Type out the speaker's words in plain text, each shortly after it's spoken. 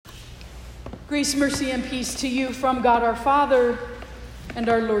Grace, mercy, and peace to you from God our Father and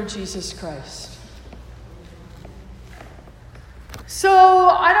our Lord Jesus Christ. So,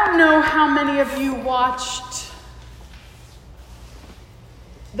 I don't know how many of you watched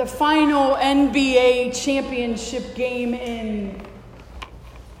the final NBA championship game in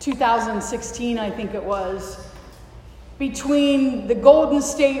 2016, I think it was, between the Golden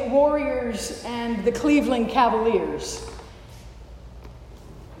State Warriors and the Cleveland Cavaliers.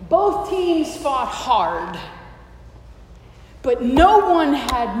 Both teams fought hard, but no one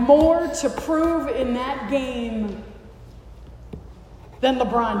had more to prove in that game than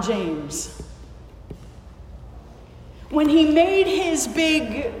LeBron James. When he made his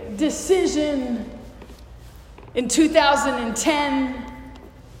big decision in 2010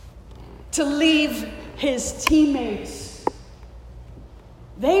 to leave his teammates,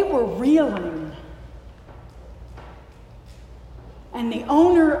 they were reeling. And the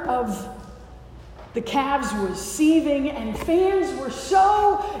owner of the Cavs was seething, and fans were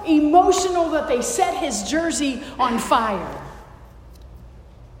so emotional that they set his jersey on fire.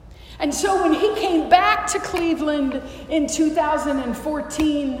 And so when he came back to Cleveland in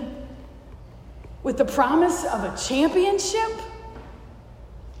 2014 with the promise of a championship,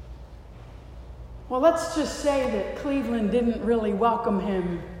 well, let's just say that Cleveland didn't really welcome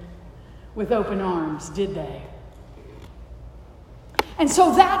him with open arms, did they? And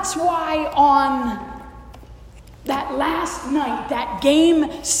so that's why on that last night, that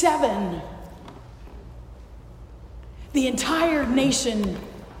Game 7, the entire nation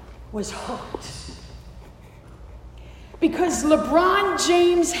was hooked. Because LeBron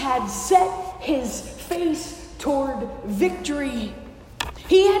James had set his face toward victory.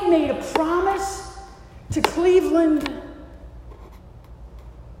 He had made a promise to Cleveland,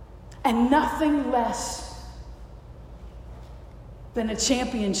 and nothing less than a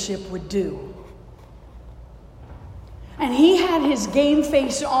championship would do. And he had his game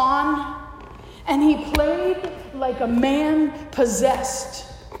face on, and he played like a man possessed.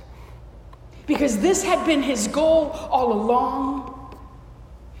 Because this had been his goal all along,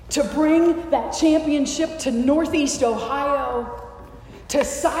 to bring that championship to Northeast Ohio, to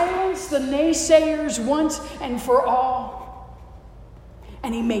silence the naysayers once and for all.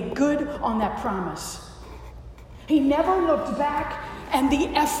 And he made good on that promise. He never looked back, and the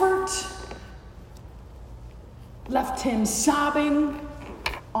effort left him sobbing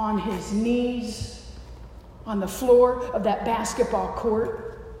on his knees on the floor of that basketball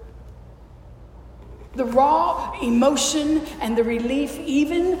court. The raw emotion and the relief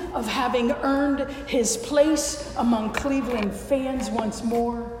even of having earned his place among Cleveland fans once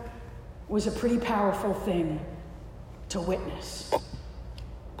more was a pretty powerful thing to witness.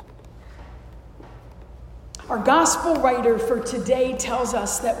 Our gospel writer for today tells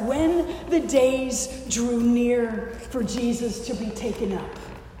us that when the days drew near for Jesus to be taken up,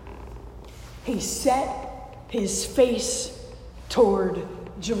 he set his face toward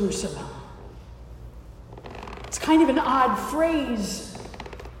Jerusalem. It's kind of an odd phrase.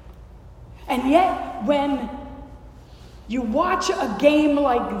 And yet, when you watch a game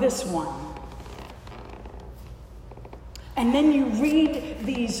like this one, and then you read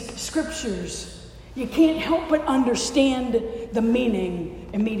these scriptures, you can't help but understand the meaning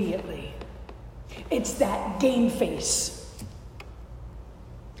immediately. It's that game face.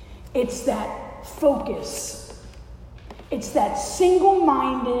 It's that focus. It's that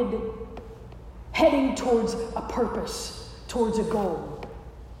single-minded heading towards a purpose, towards a goal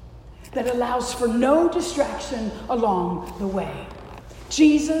that allows for no distraction along the way.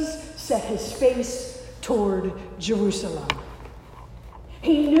 Jesus set his face toward Jerusalem.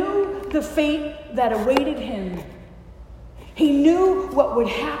 He knew the fate that awaited him. He knew what would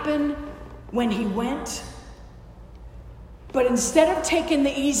happen when he went. But instead of taking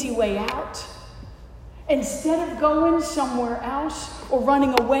the easy way out, instead of going somewhere else or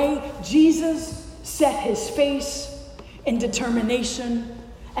running away, Jesus set his face in determination,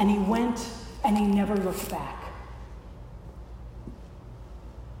 and he went, and he never looked back.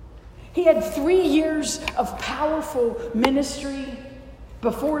 He had 3 years of powerful ministry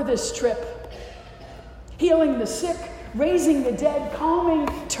before this trip, healing the sick, raising the dead, calming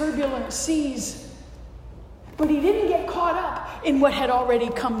turbulent seas. But he didn't get caught up in what had already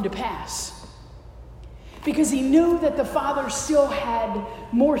come to pass, because he knew that the Father still had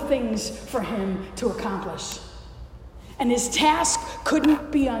more things for him to accomplish. And his task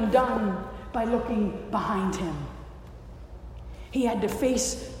couldn't be undone by looking behind him. He had to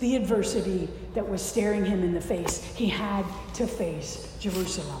face the adversity that was staring him in the face. He had to face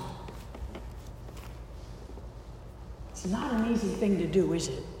Jerusalem. It's not an easy thing to do, is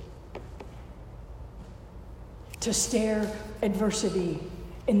it? to stare adversity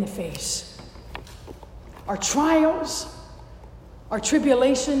in the face. Our trials, our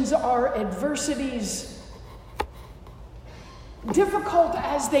tribulations, our adversities, difficult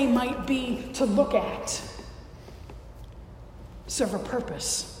as they might be to look at, serve a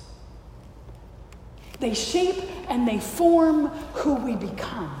purpose. They shape and they form who we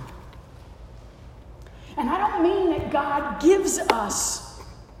become. And I don't mean that God gives us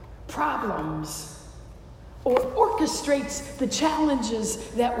problems or orchestrates the challenges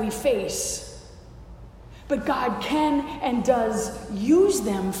that we face, but God can and does use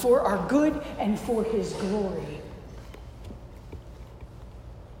them for our good and for His glory.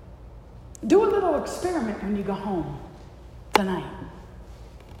 Do a little experiment when you go home tonight.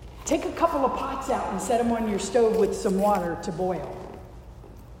 Take a couple of pots out and set them on your stove with some water to boil.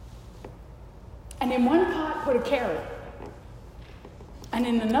 And in one pot, put a carrot. And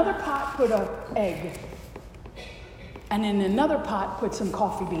in another pot, put an egg. And in another pot, put some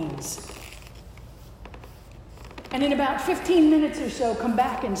coffee beans. And in about 15 minutes or so, come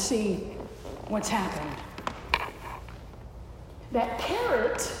back and see what's happened. That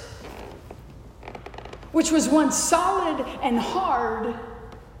carrot, which was once solid and hard,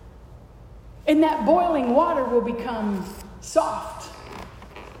 in that boiling water will become soft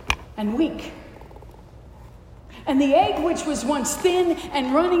and weak. And the egg, which was once thin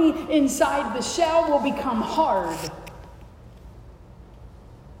and runny inside the shell, will become hard.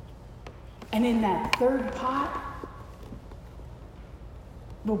 And in that third pot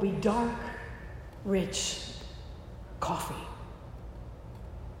will be dark, rich coffee.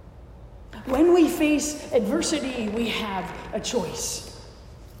 When we face adversity, we have a choice.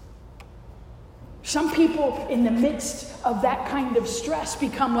 Some people in the midst of that kind of stress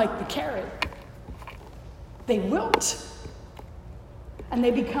become like the carrot. They wilt, and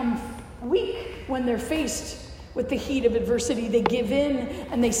they become weak when they're faced with the heat of adversity. They give in,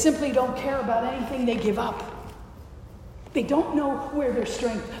 and they simply don't care about anything. They give up. They don't know where their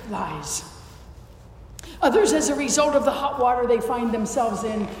strength lies. Others, as a result of the hot water they find themselves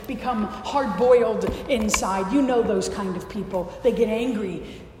in, become hard-boiled inside. You know those kind of people. They get angry.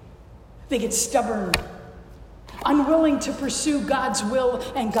 They get stubborn, unwilling to pursue God's will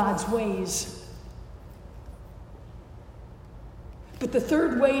and God's ways. But the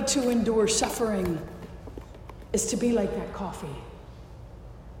third way to endure suffering is to be like that coffee.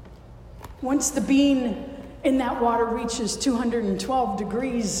 Once the bean in that water reaches 212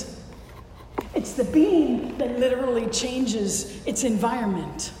 degrees, it's the bean that literally changes its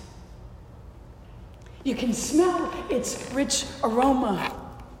environment. You can smell its rich aroma.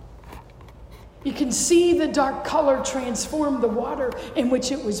 You can see the dark color transform the water in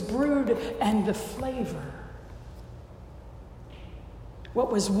which it was brewed and the flavor. What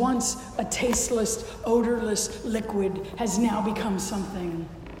was once a tasteless, odorless liquid has now become something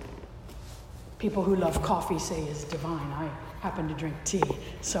people who love coffee say is divine. I happen to drink tea,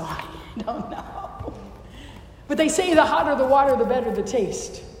 so I don't know. But they say the hotter the water, the better the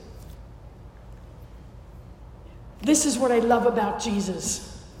taste. This is what I love about Jesus.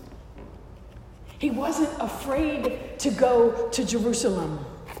 He wasn't afraid to go to Jerusalem.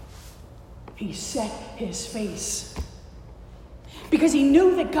 He set his face because he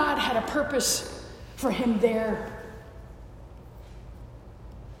knew that God had a purpose for him there.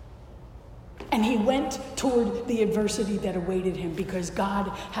 And he went toward the adversity that awaited him because God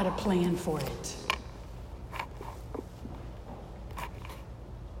had a plan for it.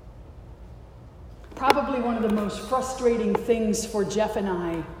 Probably one of the most frustrating things for Jeff and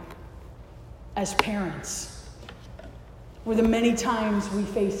I as parents were the many times we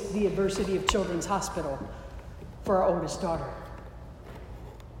faced the adversity of Children's Hospital for our oldest daughter.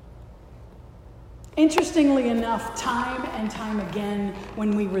 Interestingly enough, time and time again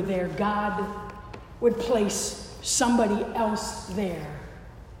when we were there, God would place somebody else there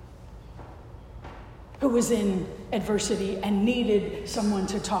who was in adversity and needed someone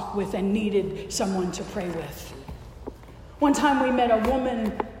to talk with and needed someone to pray with. One time we met a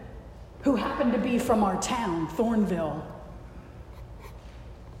woman who happened to be from our town, Thornville.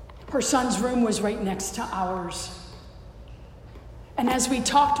 Her son's room was right next to ours. And as we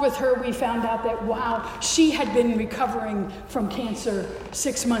talked with her, we found out that while she had been recovering from cancer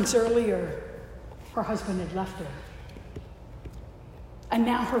 6 months earlier, her husband had left her. And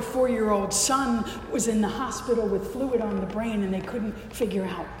now her 4-year-old son was in the hospital with fluid on the brain, and they couldn't figure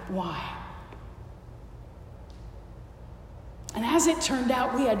out why. And as it turned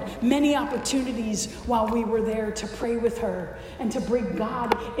out, we had many opportunities while we were there to pray with her and to bring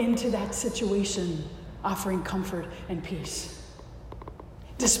God into that situation, offering comfort and peace.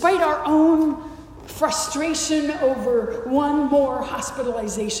 Despite our own frustration over one more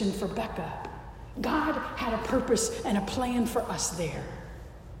hospitalization for Becca. God had a purpose and a plan for us there.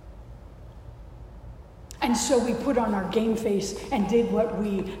 And so we put on our game face and did what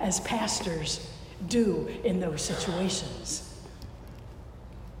we as pastors do in those situations.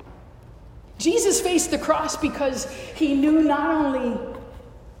 Jesus faced the cross because he knew not only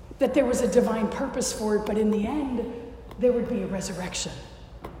that there was a divine purpose for it, but in the end, there would be a resurrection.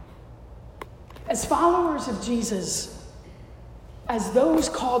 As followers of Jesus, as those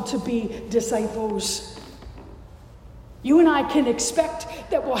called to be disciples, you and I can expect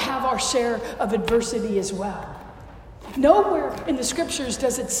that we'll have our share of adversity as well. Nowhere in the scriptures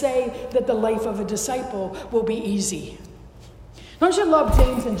does it say that the life of a disciple will be easy. Don't you love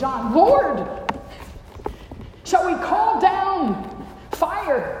James and John? Lord, shall we call down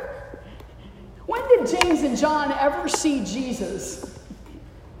fire? When did James and John ever see Jesus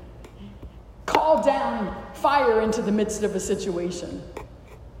call down fire into the midst of a situation?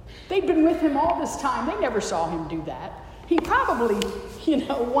 They'd been with him all this time. They never saw him do that. He probably,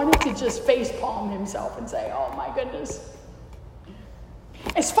 wanted to just face palm himself and say, oh my goodness.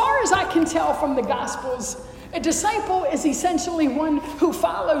 As far as I can tell from the Gospels, a disciple is essentially one who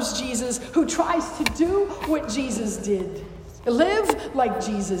follows Jesus, who tries to do what Jesus did, live like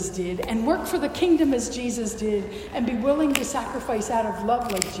Jesus did, and work for the kingdom as Jesus did, and be willing to sacrifice out of love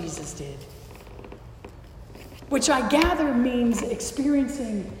like Jesus did. Which I gather means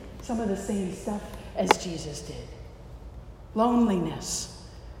experiencing some of the same stuff as Jesus did. Loneliness,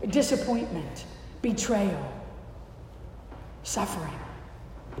 disappointment, betrayal, suffering.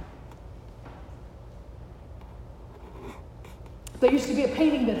 There used to be a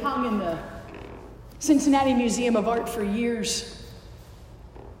painting that hung in the Cincinnati Museum of Art for years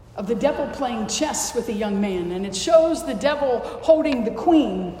of the devil playing chess with a young man. And it shows the devil holding the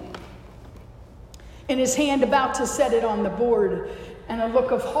queen in his hand, about to set it on the board, and a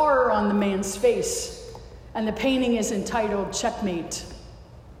look of horror on the man's face. And the painting is entitled Checkmate.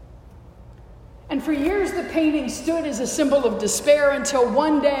 And for years, the painting stood as a symbol of despair until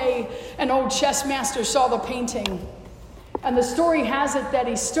one day an old chess master saw the painting. And the story has it that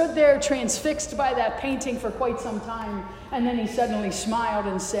he stood there transfixed by that painting for quite some time. And then he suddenly smiled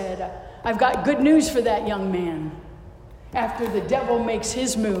and said, I've got good news for that young man. After the devil makes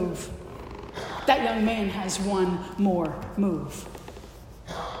his move, that young man has one more move.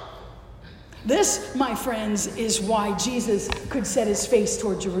 This, my friends, is why Jesus could set his face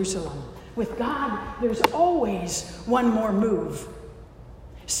toward Jerusalem. With God, there's always one more move.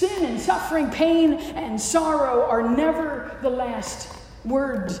 Sin and suffering, pain and sorrow are never the last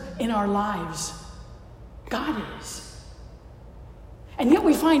words in our lives. God is. And yet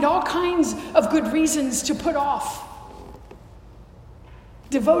we find all kinds of good reasons to put off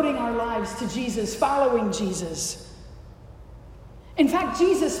devoting our lives to Jesus, following Jesus. In fact,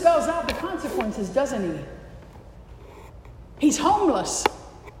 Jesus spells out the consequences, doesn't he? He's homeless.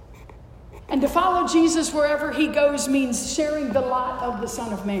 And to follow Jesus wherever he goes means sharing the lot of the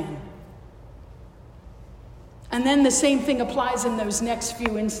Son of Man. And then the same thing applies in those next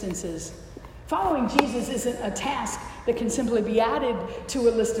few instances. Following Jesus isn't a task that can simply be added to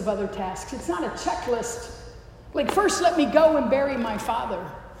a list of other tasks. It's not a checklist. Like, first let me go and bury my father.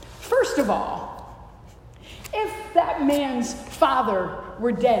 First of all, if that man's father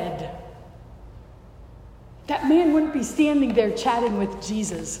were dead, that man wouldn't be standing there chatting with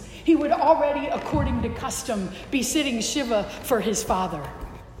Jesus. He would already, according to custom, be sitting Shiva for his father.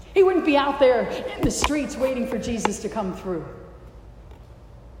 He wouldn't be out there in the streets waiting for Jesus to come through.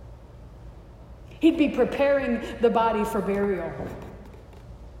 He'd be preparing the body for burial.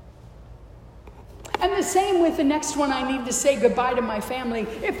 And the same with the next one, I need to say goodbye to my family.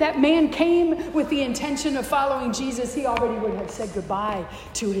 If that man came with the intention of following Jesus, he already would have said goodbye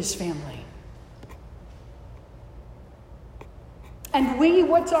to his family. And we,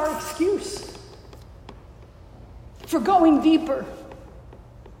 what's our excuse for going deeper?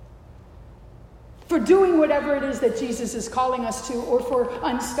 For doing whatever it is that Jesus is calling us to, or for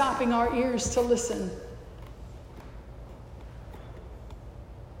unstopping our ears to listen?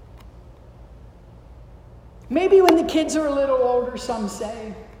 Maybe when the kids are a little older, some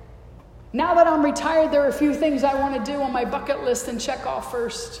say, now that I'm retired, there are a few things I want to do on my bucket list and check off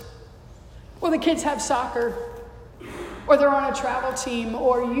first. Or the kids have soccer, or they're on a travel team,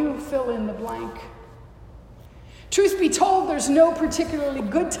 or you fill in the blank. Truth be told, there's no particularly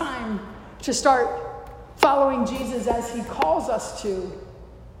good time to start following Jesus as he calls us to.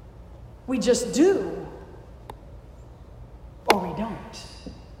 We just do, or we don't.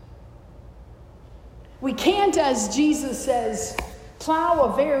 We can't, as Jesus says, plow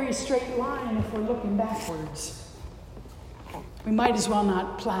a very straight line if we're looking backwards. We might as well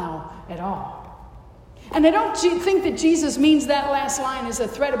not plow at all. And I don't think that Jesus means that last line as a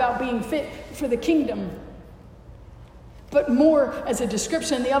threat about being fit for the kingdom, but more as a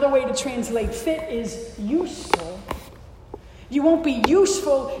description. The other way to translate fit is useful. You won't be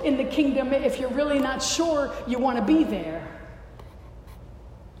useful in the kingdom if you're really not sure you want to be there.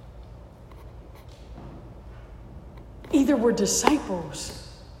 Either we're disciples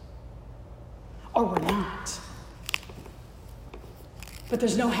or we're not. But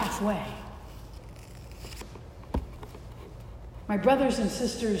there's no halfway. My brothers and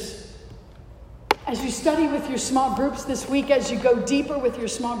sisters, as you study with your small groups this week, as you go deeper with your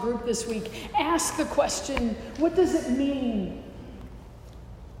small group this week, ask the question, what does it mean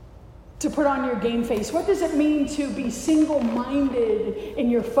to put on your game face? What does it mean to be single-minded in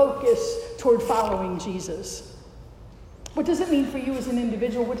your focus toward following Jesus? What does it mean for you as an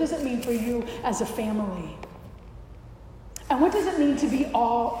individual? What does it mean for you as a family? And what does it mean to be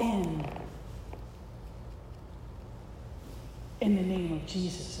all in? In the name of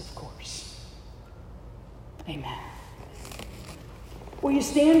Jesus, of course. Amen. Will you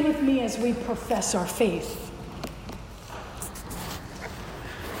stand with me as we profess our faith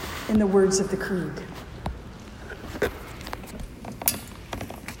in the words of the Creed?